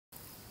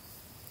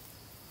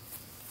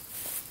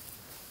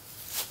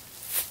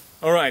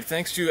Alright,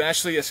 thanks to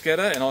Ashley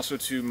Esqueda and also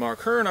to Mark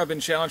Hearn, I've been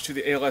challenged to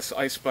the ALS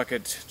Ice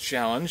Bucket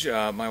Challenge.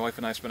 My wife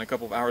and I spent a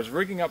couple of hours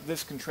rigging up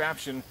this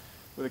contraption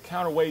with a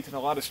counterweight and a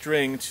lot of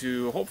string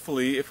to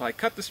hopefully, if I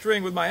cut the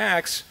string with my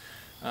axe,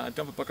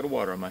 dump a bucket of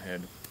water on my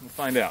head. We'll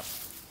find out.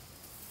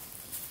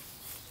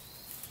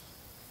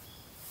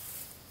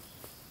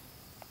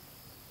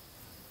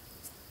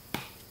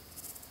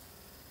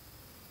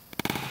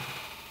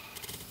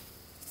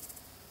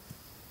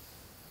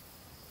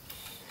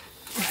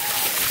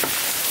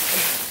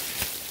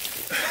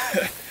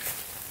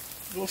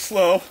 A little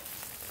slow.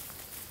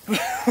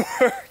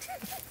 Worked.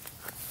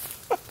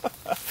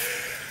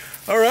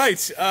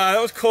 Alright,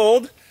 that was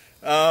cold.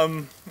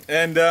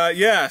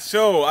 Yeah,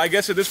 so I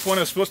guess at this point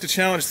I'm supposed to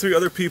challenge 3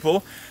 other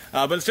people.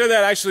 But instead of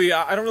that, actually,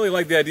 I don't really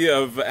like the idea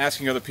of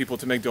asking other people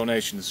to make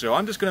donations. So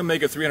I'm just going to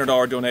make a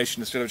 $300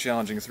 donation instead of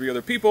challenging 3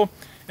 other people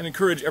and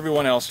encourage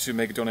everyone else to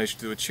make a donation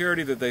to a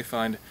charity that they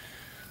find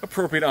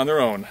appropriate on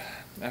their own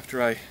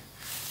after I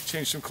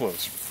change some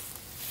clothes.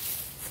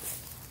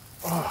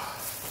 Oh.